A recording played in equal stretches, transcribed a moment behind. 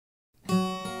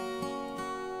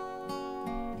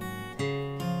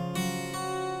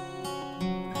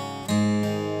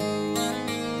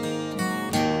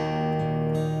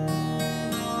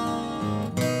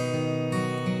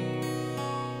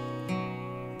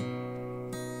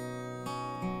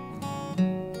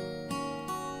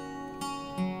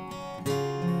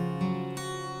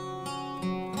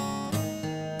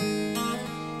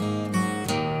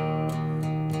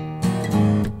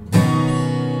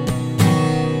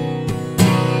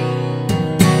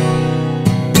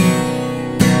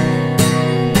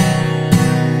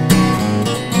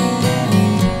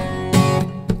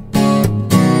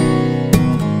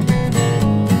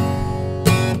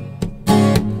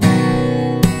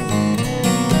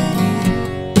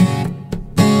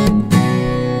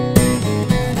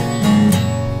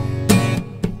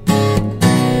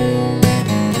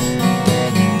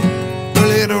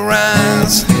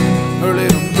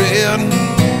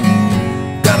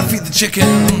the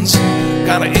chickens,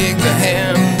 gotta egg the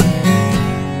hen,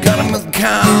 gotta milk the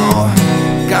cow,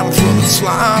 gotta throw the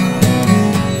slop,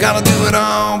 gotta do it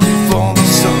all before the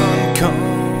sun comes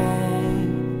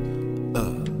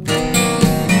up.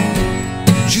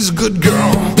 She's a good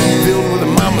girl, filled with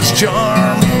a mama's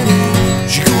charm.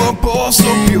 She grew up all so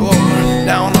pure,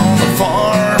 down on the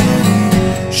farm.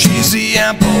 She's the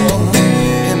apple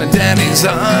in a daddy's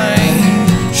eye.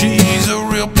 She's a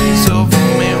real piece of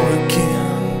American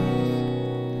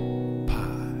pie.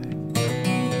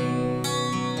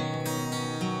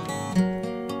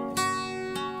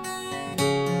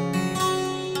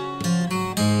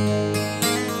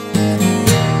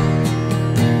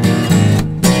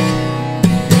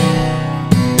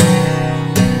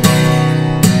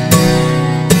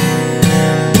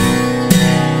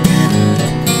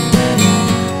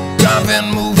 Drive-in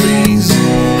movies,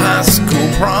 high school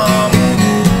prom.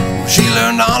 She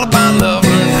learned all about love,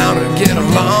 learned how to get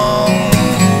along.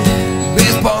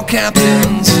 Baseball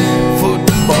captains,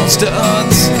 football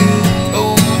studs,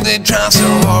 oh, they try so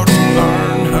hard to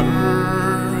earn her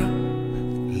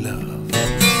love.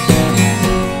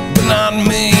 But not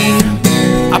me,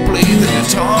 I play the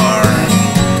guitar.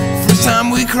 First time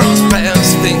we crossed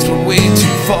paths, things were way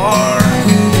too far.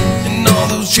 And all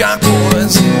those jock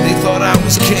boys, they thought I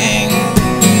was king.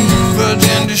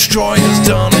 Virgin destroyers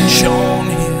done and shown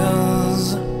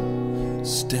his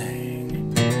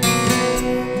sting.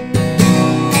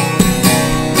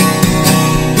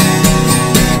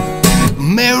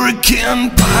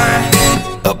 American pie,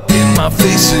 up in my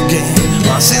face again.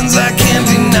 My sins I can't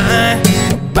deny,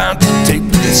 about to take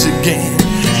place again.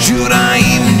 Should I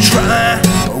even try,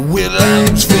 or will I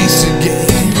lose face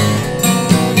again?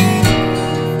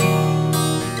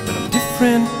 But I'm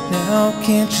different now,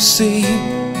 can't you see?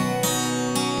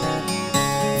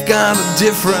 Got a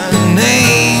different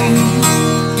name.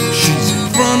 She's in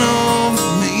front of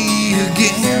me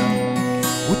again.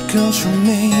 What comes from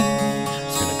me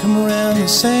is gonna come around the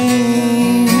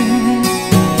same.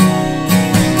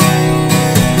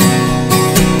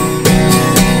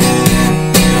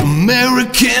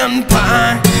 American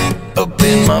pie, up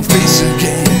in my face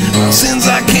again. My sins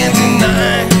I can't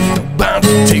deny, about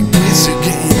to take place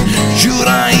again. Should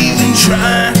I even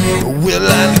try, or will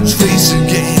I lose face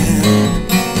again?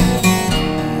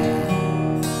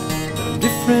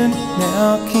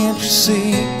 Now can't you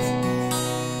see?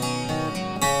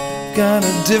 Got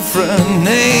a different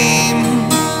name.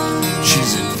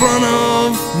 She's in front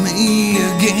of me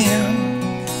again.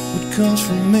 What comes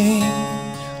from me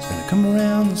is gonna come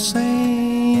around the same.